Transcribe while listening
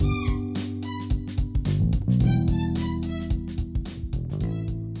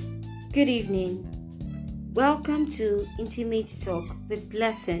Good evening. Welcome to Intimate Talk with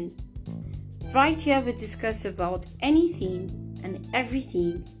Blessing. Right here we discuss about anything and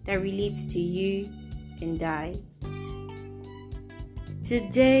everything that relates to you and I.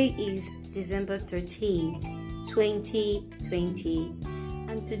 Today is December 13th, 2020,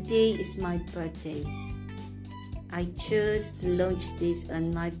 and today is my birthday. I chose to launch this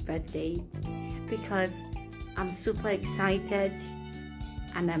on my birthday because I'm super excited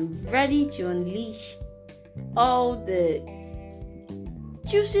and I'm ready to unleash all the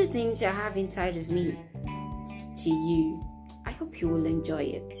juicy things I have inside of me to you. I hope you will enjoy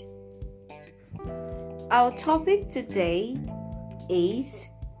it. Our topic today is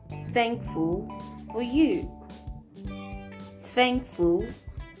thankful for you. Thankful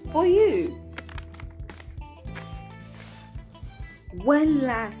for you. When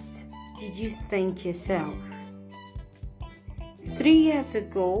last did you thank yourself? 3 years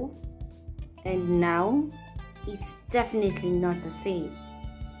ago and now, it's definitely not the same.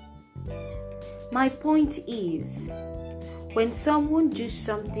 My point is, when someone does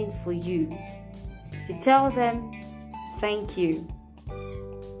something for you, you tell them thank you.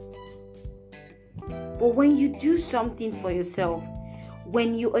 But when you do something for yourself,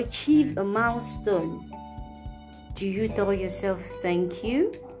 when you achieve a milestone, do you tell yourself thank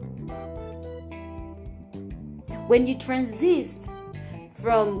you? When you transit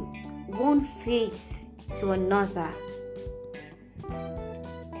from one phase to another,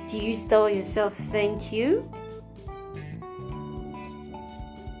 do you tell yourself thank you?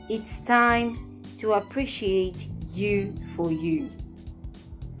 It's time to appreciate you for you.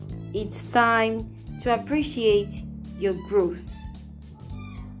 It's time to appreciate your growth.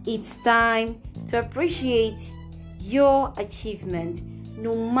 It's time to appreciate your achievement,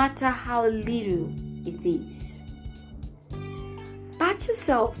 no matter how little it is. Pat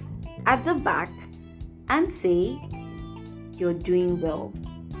yourself at the back and say, you're doing well.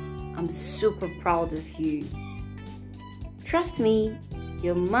 I'm super proud of you. Trust me,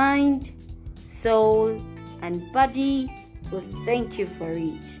 your mind, soul, and body will thank you for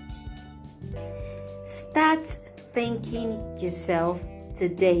it. Start thanking yourself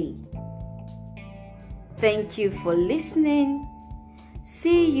today. Thank you for listening.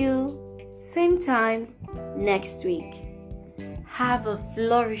 See you same time next week. Have a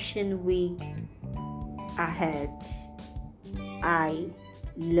flourishing week ahead. I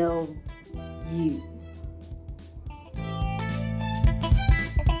love you.